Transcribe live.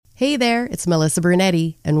Hey there, it's Melissa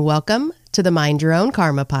Brunetti, and welcome to the Mind Your Own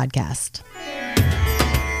Karma podcast.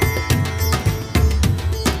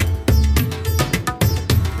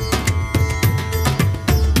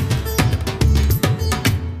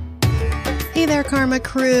 Hey there, Karma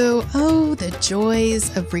crew. Oh, the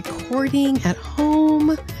joys of recording at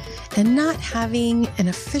home and not having an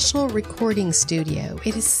official recording studio.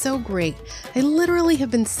 It is so great. I literally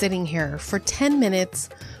have been sitting here for 10 minutes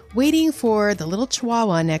waiting for the little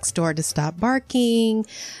chihuahua next door to stop barking,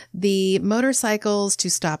 the motorcycles to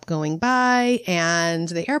stop going by, and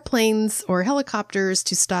the airplanes or helicopters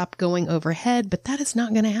to stop going overhead. But that is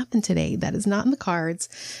not going to happen today. That is not in the cards.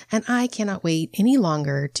 And I cannot wait any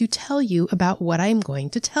longer to tell you about what I'm going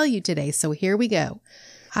to tell you today. So here we go.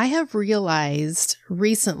 I have realized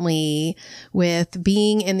recently with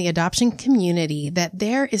being in the adoption community that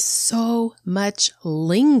there is so much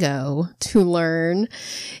lingo to learn.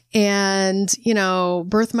 And,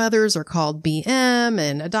 birth mothers are called BM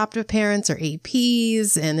and adoptive parents are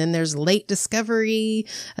APs. And then there's late discovery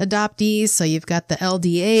adoptees. So you've got the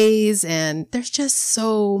LDAs and there's just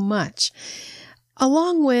so much.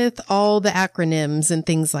 Along with all the acronyms and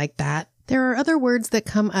things like that, there are other words that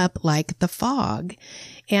come up like the fog.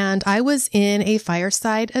 And I was in a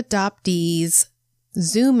Fireside Adoptees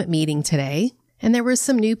Zoom meeting today, and there were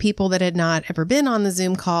some new people that had not ever been on the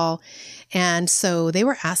Zoom call. And so they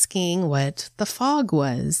were asking what the fog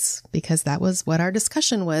was, because that was what our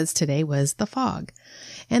discussion was today, was the fog.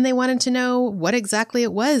 And they wanted to know what exactly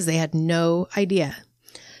it was. They had no idea.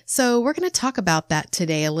 So we're going to talk about that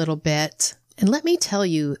today a little bit. And let me tell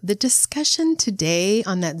you, the discussion today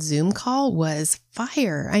on that Zoom call was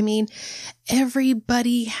fire. I mean,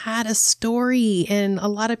 everybody had a story and a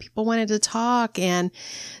lot of people wanted to talk and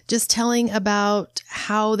just telling about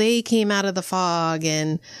how they came out of the fog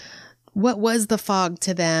and what was the fog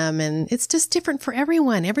to them. And it's just different for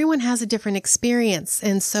everyone. Everyone has a different experience.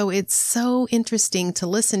 And so it's so interesting to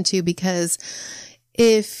listen to, because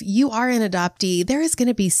if you are an adoptee, there is going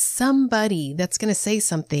to be somebody that's going to say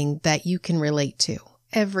something that you can relate to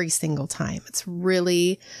every single time. It's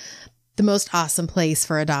really the most awesome place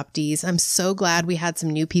for adoptees. I'm so glad we had some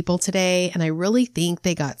new people today, and I really think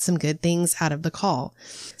they got some good things out of the call.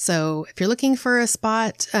 So if you're looking for a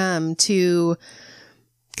spot to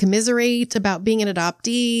commiserate about being an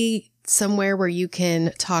adoptee, somewhere where you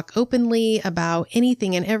can talk openly about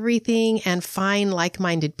anything and everything and find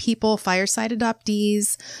like-minded people, Fireside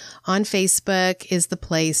Adoptees on Facebook is the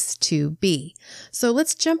place to be. So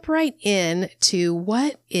let's jump right in to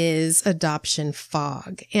what is adoption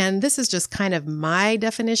fog. And this is just kind of my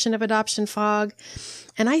definition of adoption fog.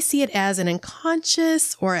 And I see it as an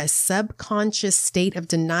unconscious or a subconscious state of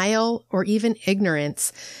denial or even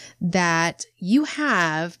ignorance that you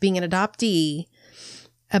have being an adoptee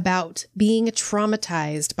about being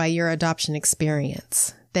traumatized by your adoption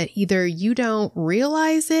experience, that either you don't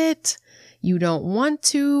realize it, you don't want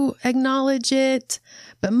to acknowledge it,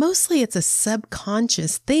 but mostly it's a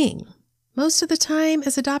subconscious thing. Most of the time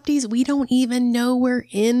as adoptees, we don't even know we're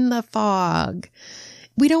in the fog.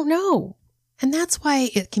 We don't know. And that's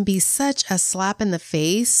why it can be such a slap in the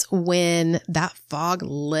face when that fog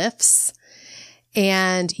lifts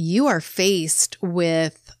and you are faced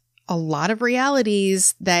with a lot of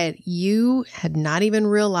realities that you had not even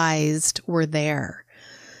realized were there.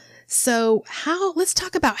 So let's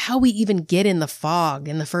talk about how we even get in the fog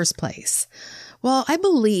in the first place. Well, I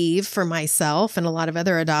believe for myself and a lot of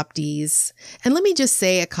other adoptees, and let me just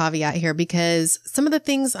say a caveat here, because some of the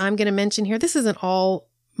things I'm going to mention here, this isn't all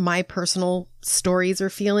my personal stories or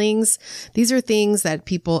feelings. These are things that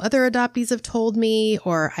other adoptees have told me,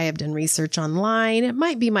 or I have done research online. It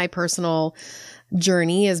might be my personal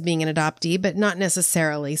journey as being an adoptee, but not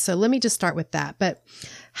necessarily. So let me just start with that. But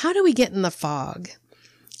how do we get in the fog?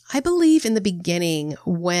 I believe in the beginning,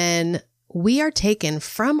 when we are taken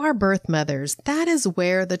from our birth mothers, that is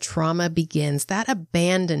where the trauma begins, that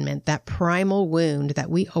abandonment, that primal wound that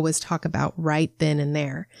we always talk about right then and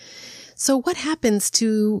there. So what happens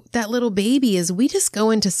to that little baby is we just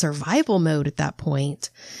go into survival mode at that point.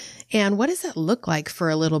 And what does that look like for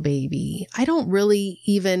a little baby? I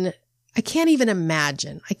can't even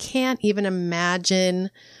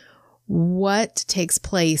imagine what takes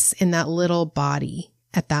place in that little body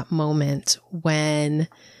at that moment when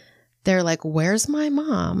they're like, where's my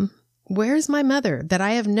mom? Where's my mother that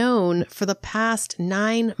I have known for the past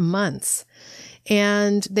 9 months?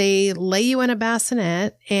 And they lay you in a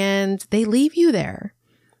bassinet and they leave you there.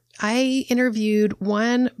 I interviewed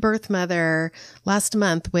one birth mother last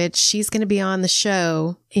month, which she's going to be on the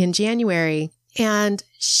show in January. And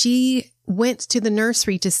she went to the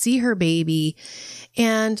nursery to see her baby,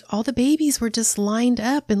 and all the babies were just lined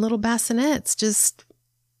up in little bassinets, just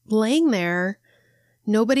laying there,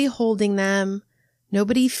 nobody holding them,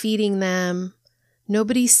 nobody feeding them,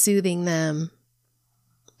 nobody soothing them.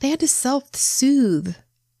 They had to self-soothe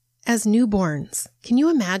as newborns. Can you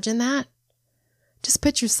imagine that? Just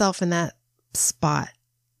put yourself in that spot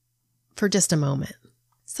for just a moment.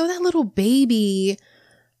 So that little baby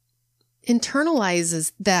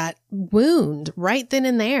internalizes that wound right then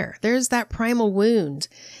and there. There's that primal wound.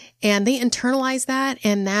 And they internalize that,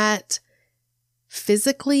 and that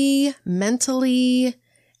physically, mentally,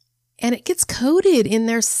 and it gets coded in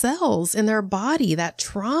their cells, in their body, that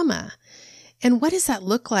trauma. And what does that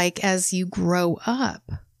look like as you grow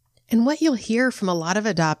up? And what you'll hear from a lot of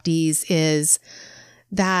adoptees is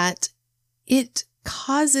that it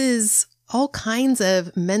causes all kinds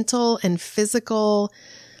of mental and physical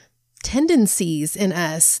tendencies in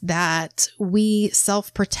us that we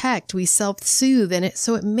self-protect, we self-soothe, and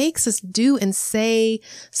so it makes us do and say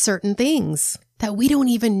certain things that we don't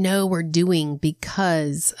even know we're doing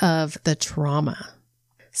because of the trauma.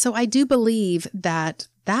 So I do believe that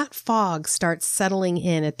that fog starts settling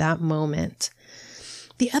in at that moment.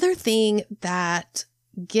 The other thing that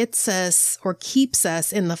gets us or keeps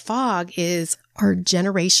us in the fog is our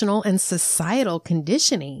generational and societal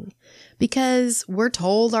conditioning, because we're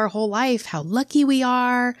told our whole life how lucky we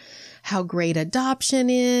are, how great adoption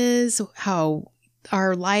is, how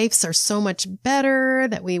our lives are so much better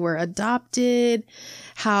that we were adopted,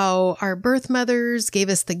 how our birth mothers gave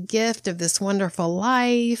us the gift of this wonderful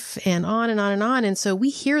life, and on and on and on. And so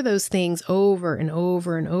we hear those things over and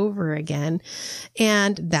over and over again.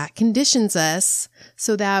 And that conditions us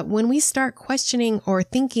so that when we start questioning or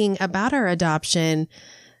thinking about our adoption,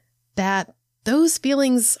 that those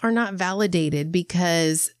feelings are not validated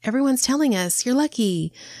because everyone's telling us you're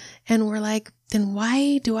lucky. And we're like, then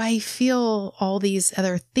why do I feel all these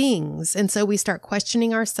other things? And so we start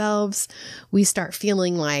questioning ourselves. We start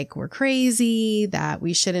feeling like we're crazy, that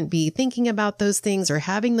we shouldn't be thinking about those things or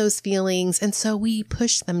having those feelings. And so we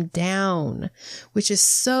push them down, which is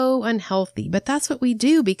so unhealthy. But that's what we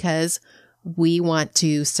do because we want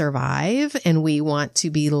to survive and we want to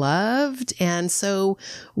be loved. And so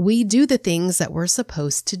we do the things that we're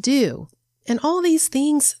supposed to do. And all these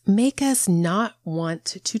things make us not want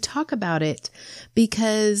to talk about it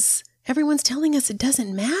because everyone's telling us it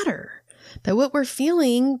doesn't matter, that what we're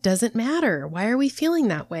feeling doesn't matter. Why are we feeling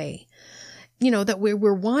that way? You know, that we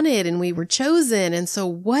were wanted and we were chosen. And so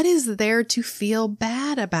what is there to feel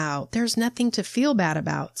bad about? There's nothing to feel bad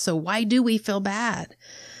about. So why do we feel bad?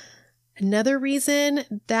 Another reason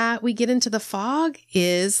that we get into the fog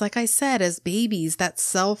is, like I said, as babies, that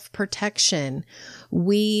self-protection.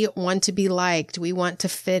 We want to be liked. We want to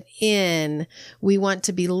fit in. We want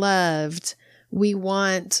to be loved. We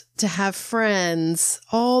want to have friends.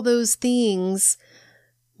 All those things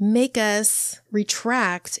make us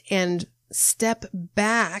retract and step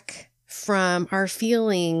back from our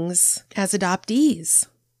feelings as adoptees.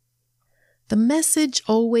 The message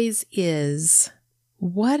always is,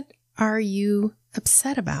 what are you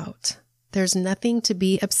upset about? There's nothing to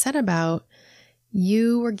be upset about.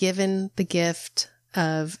 You were given the gift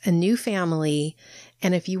of a new family,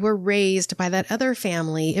 and if you were raised by that other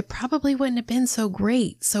family, it probably wouldn't have been so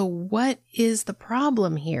great. So what is the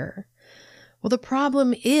problem here? Well, the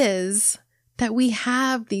problem is that we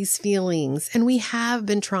have these feelings and we have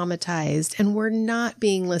been traumatized and we're not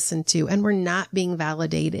being listened to and we're not being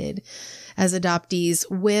validated as adoptees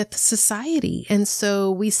with society. And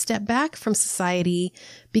so we step back from society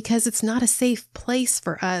because it's not a safe place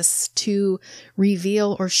for us to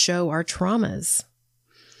reveal or show our traumas.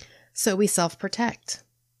 So we self-protect.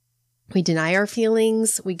 We deny our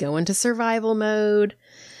feelings. We go into survival mode.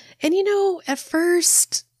 And you know, at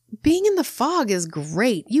first, being in the fog is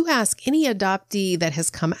great. You ask any adoptee that has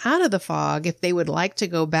come out of the fog if they would like to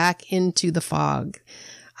go back into the fog.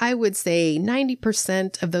 I would say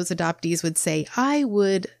 90% of those adoptees would say, I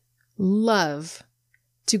would love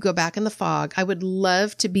to go back in the fog. I would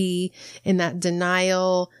love to be in that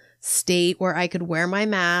denial state where I could wear my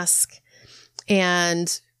mask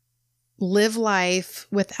and live life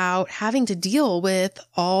without having to deal with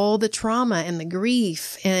all the trauma and the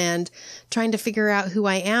grief and trying to figure out who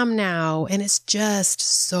I am now. And it's just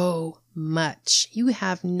so much. You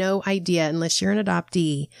have no idea, unless you're an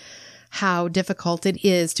adoptee, how difficult it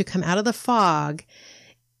is to come out of the fog.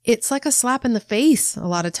 It's like a slap in the face a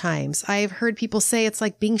lot of times. I've heard people say it's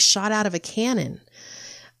like being shot out of a cannon.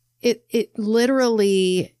 It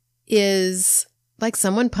literally is like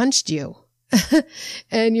someone punched you.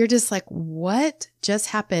 And you're just like, what just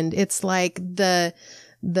happened? It's like the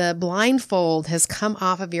The blindfold has come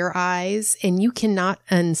off of your eyes and you cannot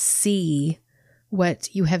unsee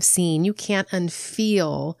what you have seen. You can't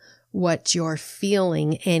unfeel what you're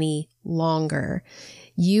feeling any longer.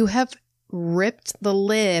 You have ripped the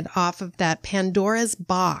lid off of that Pandora's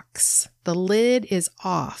box. The lid is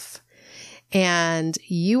off and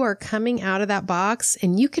you are coming out of that box,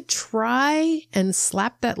 and you could try and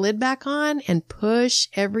slap that lid back on and push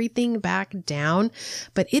everything back down,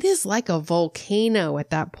 but it is like a volcano at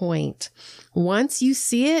that point. Once you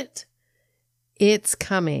see it, it's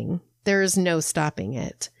coming. There's no stopping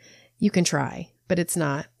it. You can try, but it's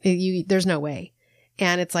not. There's no way.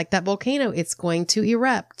 And it's like that volcano. It's going to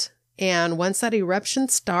erupt. And once that eruption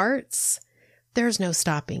starts, there's no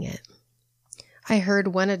stopping it. I heard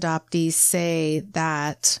one adoptee say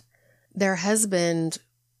that their husband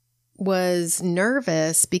was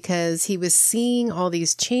nervous because he was seeing all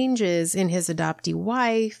these changes in his adoptee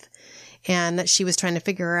wife, and that she was trying to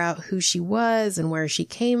figure out who she was and where she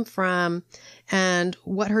came from and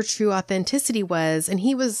what her true authenticity was. And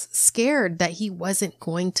he was scared that he wasn't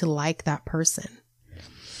going to like that person.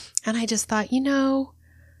 And I just thought,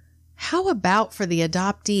 how about for the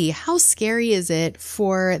adoptee? How scary is it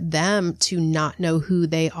for them to not know who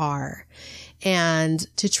they are and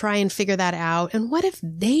to try and figure that out? And what if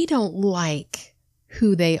they don't like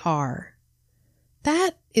who they are?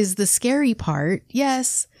 That is the scary part.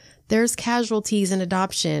 Yes, there's casualties in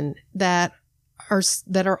adoption that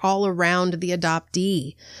are all around the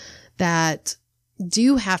adoptee that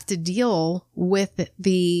do have to deal with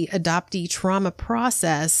the adoptee trauma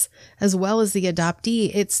process as well as the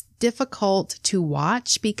adoptee. It's difficult to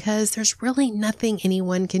watch because there's really nothing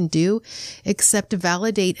anyone can do except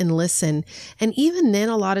validate and listen. And even then,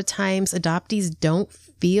 a lot of times adoptees don't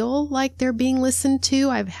feel like they're being listened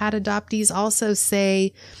to. I've had adoptees also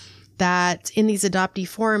say that in these adoptee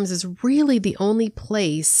forums is really the only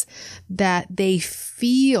place that they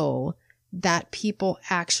feel that people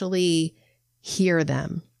actually hear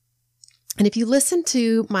them. And if you listen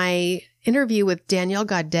to my interview with Danielle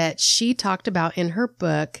Gaudette, she talked about in her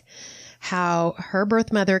book how her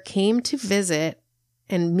birth mother came to visit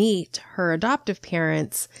and meet her adoptive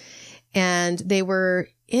parents. And they were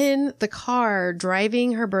in the car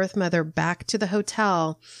driving her birth mother back to the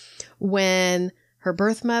hotel when her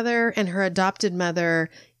birth mother and her adopted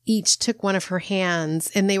mother each took one of her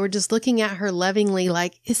hands, and they were just looking at her lovingly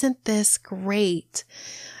like, "Isn't this great?"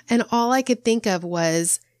 And all I could think of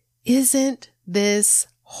was, "Isn't this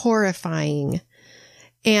horrifying?"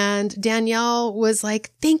 And Danielle was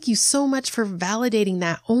like, "Thank you so much for validating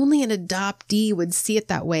that. Only an adoptee would see it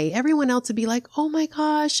that way. Everyone else would be like, oh my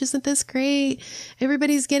gosh, isn't this great?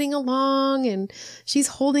 Everybody's getting along and she's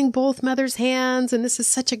holding both mothers' hands and this is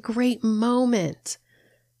such a great moment."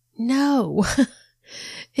 No,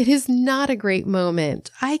 it is not a great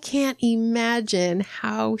moment. I can't imagine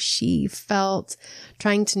how she felt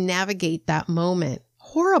trying to navigate that moment.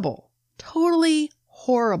 Horrible, totally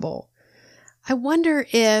horrible. I wonder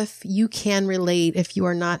if you can relate, if you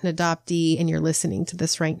are not an adoptee and you're listening to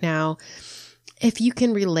this right now, if you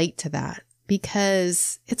can relate to that,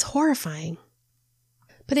 because it's horrifying.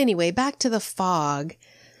 But anyway, back to the fog.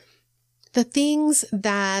 The things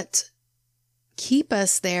that keep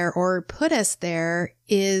us there or put us there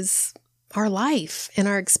is our life and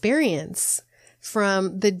our experience.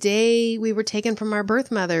 From the day we were taken from our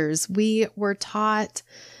birth mothers, we were taught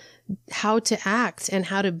how to act and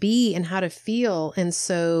how to be and how to feel. And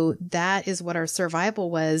so that is what our survival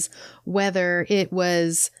was, whether it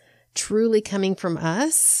was truly coming from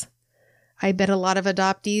us. I bet a lot of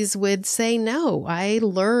adoptees would say, no, I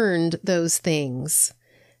learned those things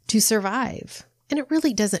to survive. And it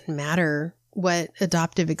really doesn't matter what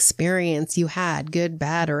adoptive experience you had, good,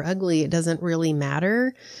 bad, or ugly. It doesn't really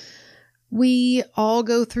matter. We all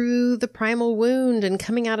go through the primal wound and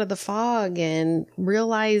coming out of the fog and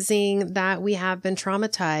realizing that we have been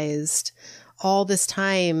traumatized all this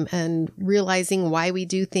time and realizing why we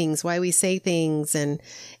do things, why we say things. And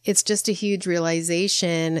it's just a huge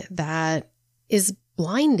realization that is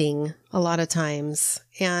blinding a lot of times.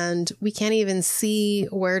 And we can't even see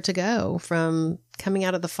where to go from coming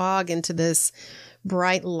out of the fog into this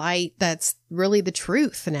bright light that's really the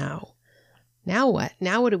truth now. Now what?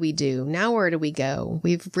 Now what do we do? Now where do we go?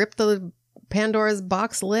 We've ripped the Pandora's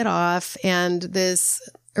box lid off and this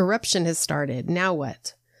eruption has started. Now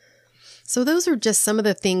what? So those are just some of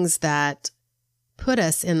the things that put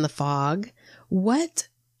us in the fog. What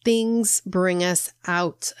things bring us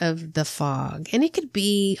out of the fog? And it could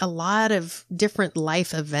be a lot of different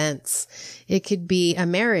life events. It could be a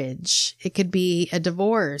marriage. It could be a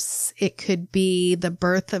divorce. It could be the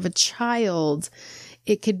birth of a child.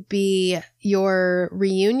 It could be your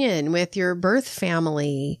reunion with your birth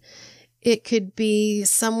family. It could be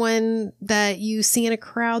someone that you see in a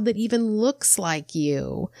crowd that even looks like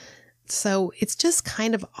you. So it's just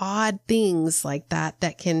kind of odd things like that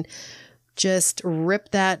that can just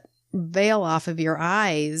rip that veil off of your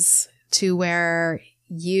eyes to where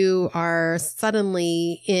you are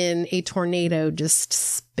suddenly in a tornado just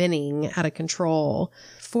spinning out of control.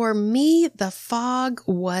 For me, the fog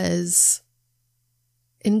was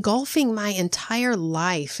engulfing my entire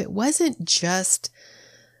life. It wasn't just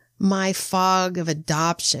my fog of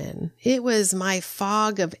adoption. It was my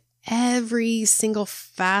fog of every single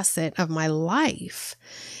facet of my life.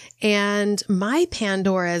 And my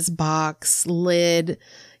Pandora's box lid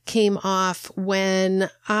came off when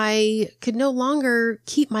I could no longer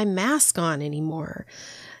keep my mask on anymore.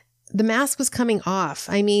 The mask was coming off.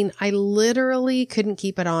 I mean, I literally couldn't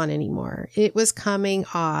keep it on anymore. It was coming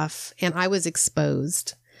off and I was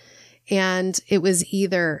exposed. And it was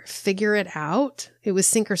either figure it out, it was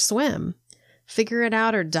sink or swim, figure it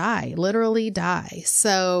out or die, literally die.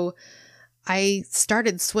 So I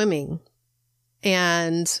started swimming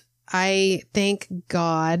and I, thank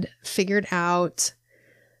God, figured out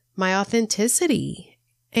my authenticity.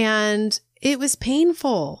 And it was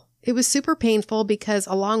painful. It was super painful because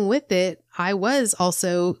along with it, I was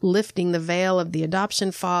also lifting the veil of the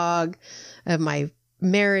adoption fog, of my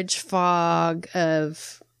marriage fog,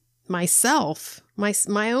 of myself,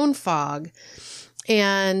 my own fog.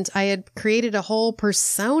 And I had created a whole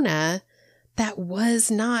persona that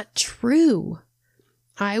was not true.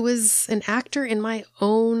 I was an actor in my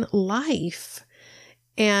own life.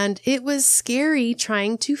 And it was scary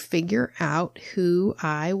trying to figure out who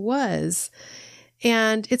I was.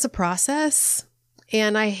 And it's a process.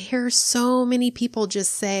 And I hear so many people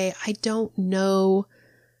just say, I don't know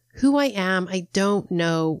who I am. I don't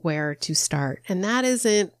know where to start. And that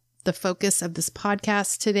isn't the focus of this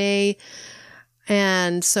podcast today.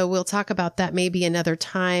 And so we'll talk about that maybe another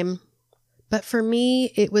time. But for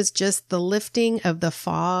me, it was just the lifting of the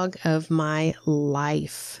fog of my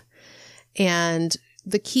life. And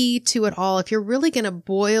the key to it all, if you're really going to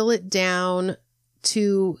boil it down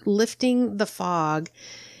to lifting the fog,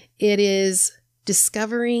 it is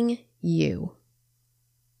discovering you.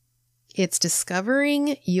 It's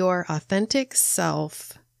discovering your authentic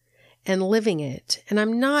self and living it. And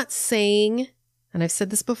I'm not saying, and I've said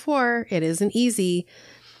this before, it isn't easy.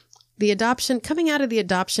 Coming out of the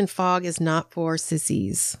adoption fog is not for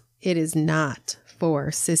sissies. It is not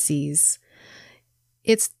for sissies.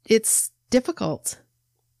 It's difficult.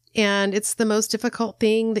 And it's the most difficult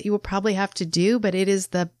thing that you will probably have to do, but it is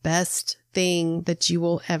the best thing that you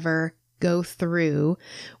will ever go through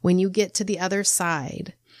when you get to the other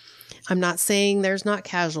side. I'm not saying there's not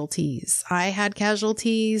casualties. I had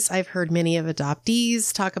casualties. I've heard many of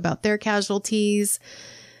adoptees talk about their casualties.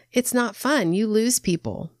 It's not fun. You lose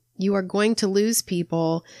people. You are going to lose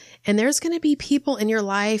people. And there's going to be people in your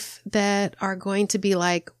life that are going to be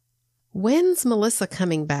like, when's Melissa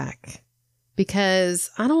coming back?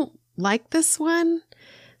 Because I don't like this one.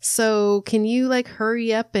 So can you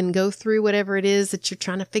hurry up and go through whatever it is that you're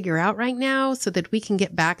trying to figure out right now so that we can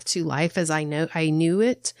get back to life as I knew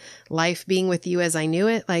it, life being with you as I knew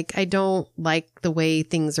it. I don't like the way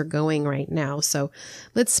things are going right now. So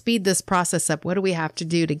let's speed this process up. What do we have to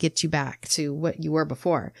do to get you back to what you were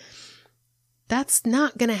before? That's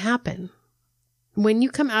not going to happen. When you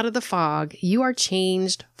come out of the fog, you are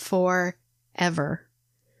changed forever.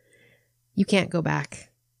 You can't go back.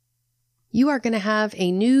 You are going to have a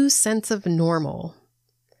new sense of normal.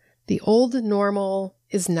 The old normal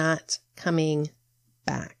is not coming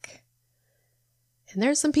back. And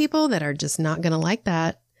there's some people that are just not going to like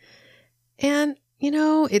that. And,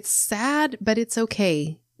 it's sad, but it's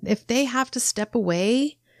okay. If they have to step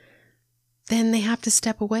away, then they have to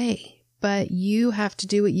step away. But you have to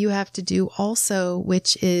do what you have to do also,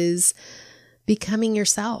 which is becoming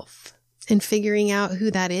yourself and figuring out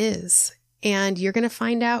who that is. And you're going to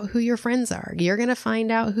find out who your friends are. You're going to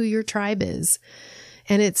find out who your tribe is.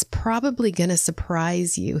 And it's probably going to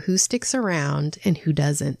surprise you who sticks around and who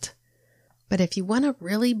doesn't. But if you want to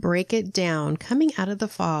really break it down, coming out of the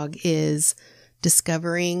fog is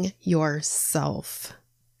discovering yourself.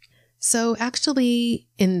 So actually,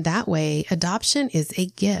 in that way, adoption is a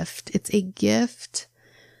gift. It's a gift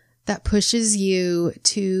that pushes you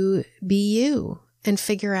to be you and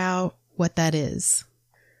figure out what that is.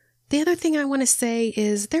 The other thing I want to say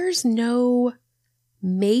is there's no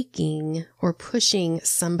making or pushing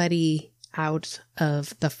somebody out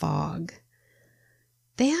of the fog.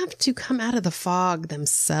 They have to come out of the fog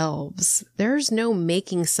themselves. There's no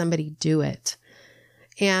making somebody do it.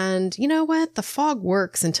 And you know what? The fog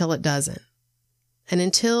works until it doesn't. And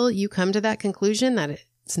until you come to that conclusion that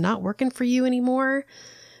it's not working for you anymore,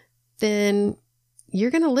 then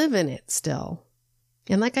you're going to live in it still.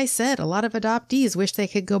 And like I said, a lot of adoptees wish they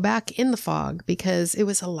could go back in the fog because it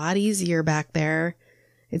was a lot easier back there,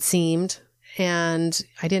 it seemed. And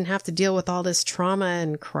I didn't have to deal with all this trauma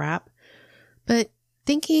and crap. But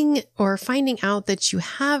thinking or finding out that you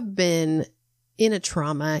have been in a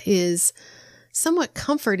trauma is somewhat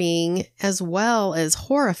comforting as well as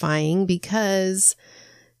horrifying, because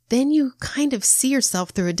then you kind of see yourself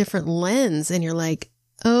through a different lens and you're like,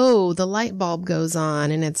 oh, the light bulb goes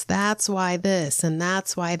on and that's why this and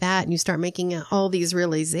that's why that. And you start making all these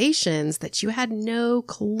realizations that you had no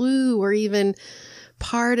clue or even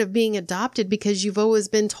part of being adopted, because you've always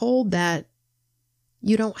been told that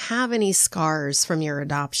you don't have any scars from your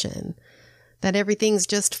adoption, that everything's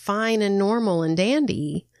just fine and normal and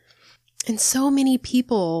dandy. And so many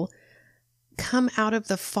people come out of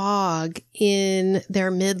the fog in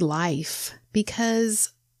their midlife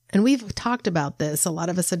because, and we've talked about this, a lot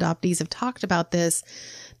of us adoptees have talked about this,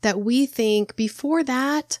 that we think before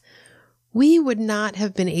that, we would not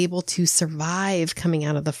have been able to survive coming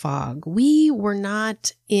out of the fog. We were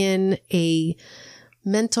not in a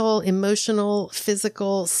mental, emotional,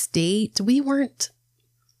 physical state. We weren't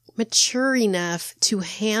mature enough to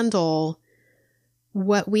handle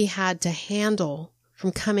what we had to handle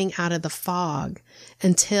from coming out of the fog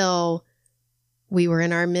until we were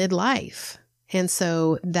in our midlife. And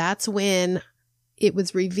so that's when it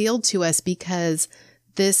was revealed to us, because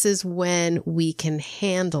this is when we can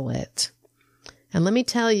handle it. And let me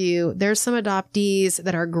tell you, there's some adoptees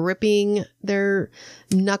that are gripping, their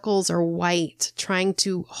knuckles are white, trying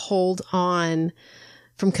to hold on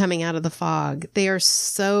from coming out of the fog. They are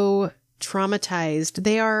so traumatized.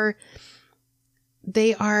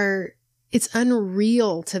 It's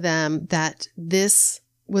unreal to them that this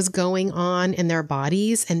was going on in their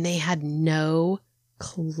bodies and they had no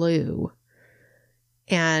clue.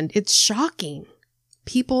 And it's shocking.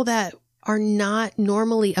 People that are not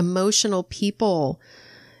normally emotional people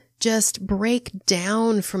just break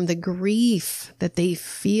down from the grief that they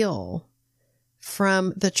feel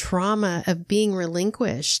from the trauma of being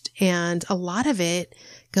relinquished. And a lot of it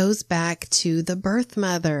goes back to the birth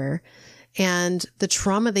mother and the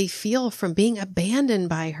trauma they feel from being abandoned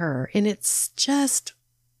by her. And it's just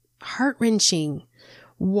heart-wrenching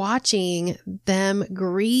watching them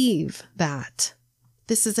grieve that.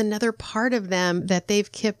 This is another part of them that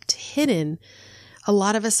they've kept hidden. A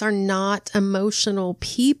lot of us are not emotional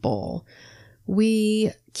people.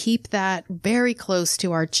 We keep that very close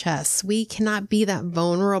to our chests. We cannot be that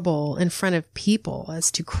vulnerable in front of people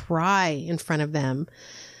as to cry in front of them.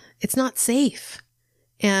 It's not safe.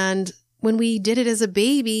 And when we did it as a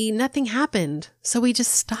baby, nothing happened. So we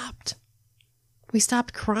just stopped. We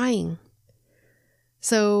stopped crying.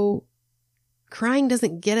 So crying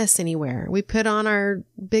doesn't get us anywhere. We put on our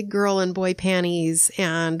big girl and boy panties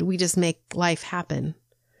and we just make life happen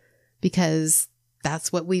because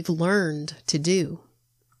that's what we've learned to do.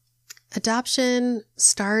 Adoption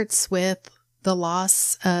starts with the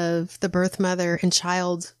loss of the birth mother and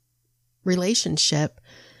child relationship,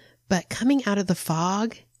 but coming out of the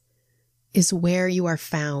fog is where you are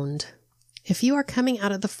found. If you are coming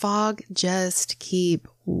out of the fog, just keep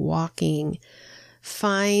walking.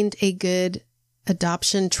 Find a good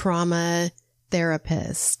adoption trauma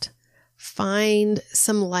therapist. Find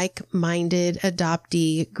some like-minded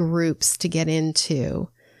adoptee groups to get into.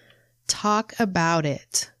 Talk about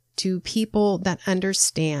it to people that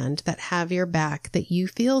understand, that have your back, that you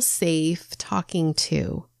feel safe talking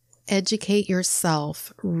to. Educate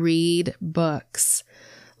yourself. Read books.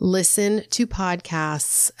 Listen to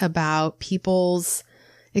podcasts about people's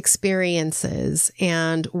experiences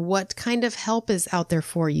and what kind of help is out there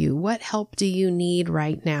for you. What help do you need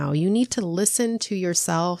right now? You need to listen to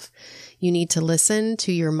yourself. You need to listen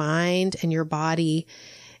to your mind and your body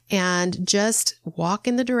and just walk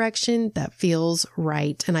in the direction that feels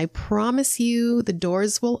right. And I promise you the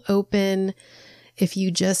doors will open if you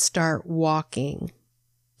just start walking.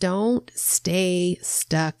 Don't stay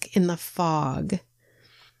stuck in the fog.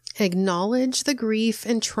 Acknowledge the grief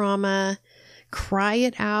and trauma, cry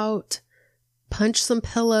it out, punch some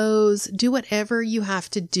pillows, do whatever you have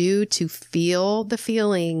to do to feel the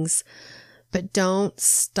feelings, but don't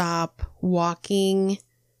stop walking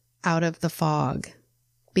out of the fog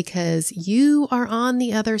because you are on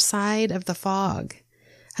the other side of the fog.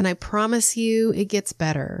 And I promise you it gets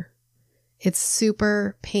better. It's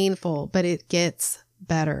super painful, but it gets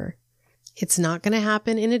better. It's not going to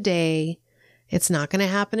happen in a day. It's not going to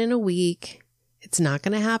happen in a week. It's not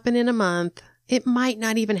going to happen in a month. It might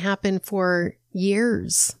not even happen for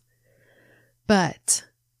years. But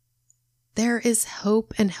there is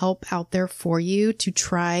hope and help out there for you to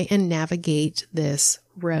try and navigate this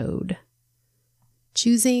road.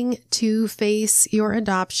 Choosing to face your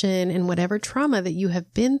adoption and whatever trauma that you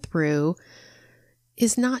have been through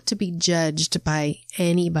is not to be judged by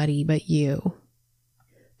anybody but you.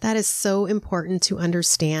 That is so important to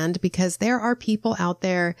understand because there are people out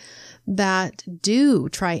there that do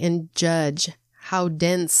try and judge how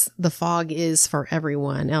dense the fog is for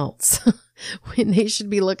everyone else when they should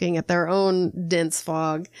be looking at their own dense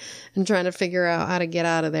fog and trying to figure out how to get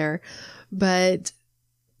out of there. But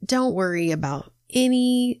don't worry about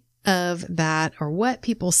any of that or what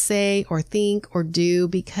people say or think or do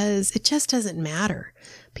because it just doesn't matter.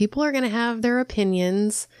 People are going to have their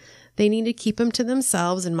opinions. They need to keep them to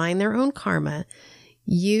themselves and mind their own karma.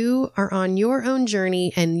 You are on your own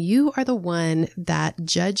journey and you are the one that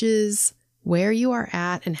judges where you are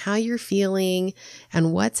at and how you're feeling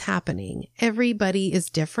and what's happening. Everybody is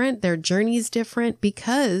different. Their journey is different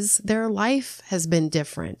because their life has been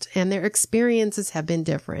different and their experiences have been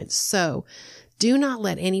different. So do not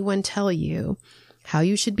let anyone tell you how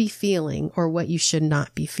you should be feeling or what you should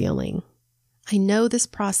not be feeling. I know this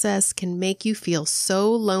process can make you feel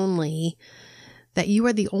so lonely that you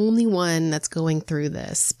are the only one that's going through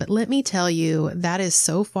this. But let me tell you, that is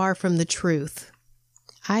so far from the truth.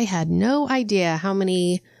 I had no idea how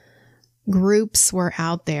many groups were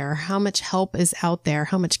out there, how much help is out there,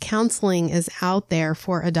 how much counseling is out there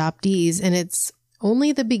for adoptees, and it's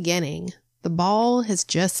only the beginning. The ball has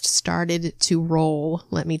just started to roll,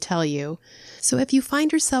 let me tell you. So if you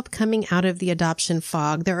find yourself coming out of the adoption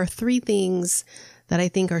fog, there are 3 things that I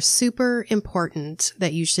think are super important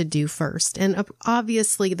that you should do first. And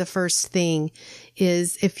obviously the first thing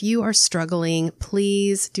is if you are struggling,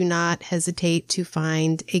 please do not hesitate to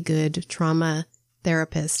find a good trauma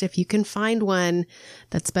therapist. If you can find one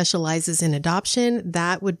that specializes in adoption,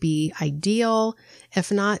 that would be ideal.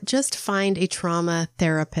 If not, just find a trauma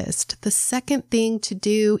therapist. The second thing to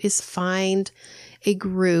do is find a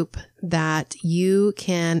group that you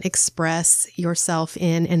can express yourself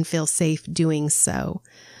in and feel safe doing so.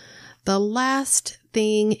 The last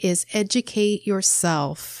thing is educate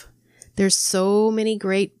yourself. There's so many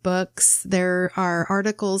great books. There are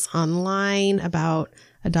articles online about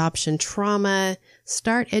adoption trauma.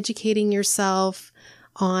 Start educating yourself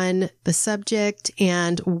on the subject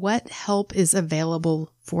and what help is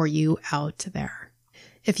available for you out there.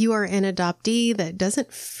 If you are an adoptee that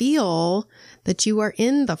doesn't feel that you are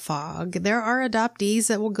in the fog, there are adoptees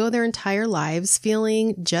that will go their entire lives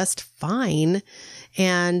feeling just fine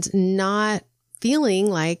and not feeling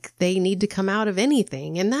like they need to come out of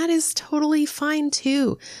anything. And that is totally fine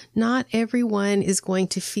too. Not everyone is going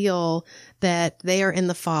to feel that they are in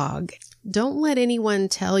the fog. Don't let anyone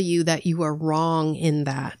tell you that you are wrong in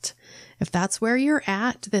that. If that's where you're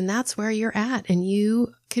at, then that's where you're at. And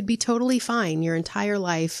you could be totally fine your entire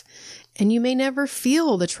life. And you may never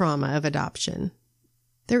feel the trauma of adoption.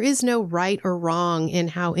 There is no right or wrong in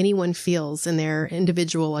how anyone feels in their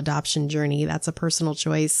individual adoption journey. That's a personal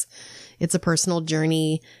choice. It's a personal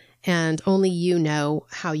journey. And only you know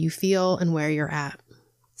how you feel and where you're at.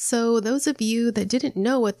 So those of you that didn't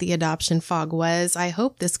know what the adoption fog was, I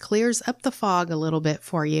hope this clears up the fog a little bit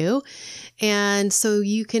for you. And so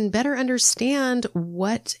you can better understand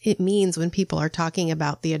what it means when people are talking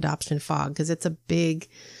about the adoption fog, because it's a big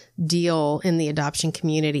deal in the adoption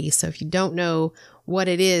community. So if you don't know what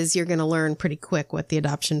it is, you're going to learn pretty quick what the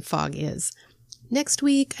adoption fog is. Next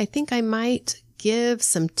week, I think I might give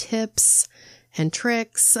some tips and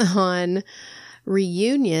tricks on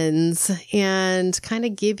reunions and kind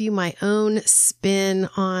of give you my own spin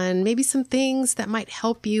on maybe some things that might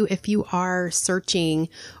help you if you are searching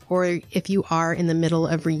or if you are in the middle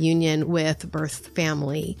of reunion with birth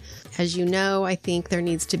family. As you know, I think there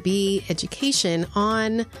needs to be education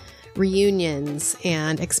on reunions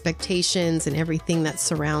and expectations and everything that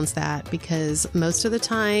surrounds that, because most of the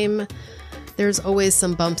time there's always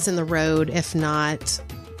some bumps in the road, if not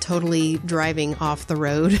totally driving off the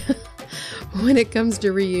road when it comes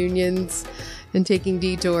to reunions and taking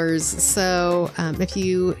detours. So if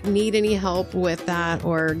you need any help with that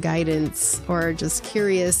or guidance or just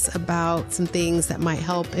curious about some things that might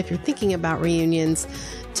help if you're thinking about reunions,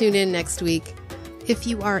 tune in next week. If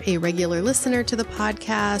you are a regular listener to the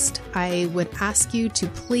podcast, I would ask you to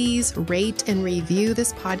please rate and review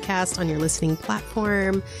this podcast on your listening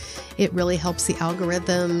platform. It really helps the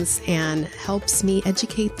algorithms and helps me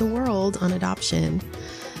educate the world on adoption.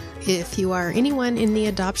 If you are anyone in the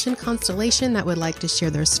adoption constellation that would like to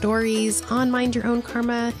share their stories on Mind Your Own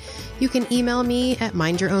Karma, you can email me at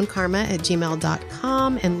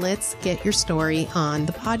mindyourownkarma@gmail.com and let's get your story on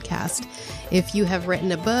the podcast. If you have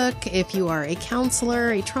written a book, if you are a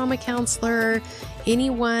counselor, a trauma counselor,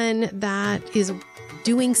 anyone that is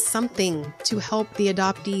doing something to help the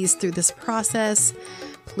adoptees through this process,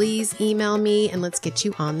 please email me and let's get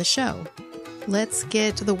you on the show. Let's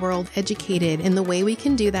get the world educated. And the way we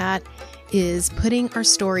can do that is putting our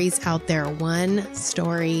stories out there, one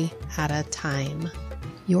story at a time.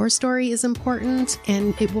 Your story is important,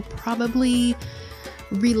 and it will probably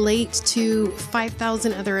relate to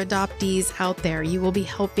 5,000 other adoptees out there. You will be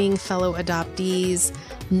helping fellow adoptees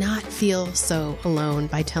not feel so alone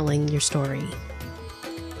by telling your story.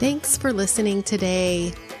 Thanks for listening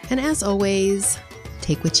today. And as always,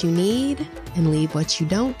 take what you need and leave what you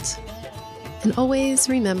don't. And always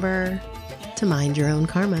remember to mind your own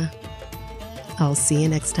karma. I'll see you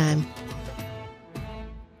next time.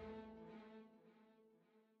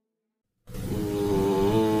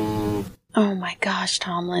 Oh my gosh,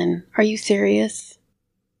 Tomlin. Are you serious?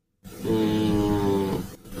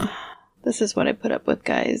 This is what I put up with,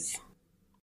 guys.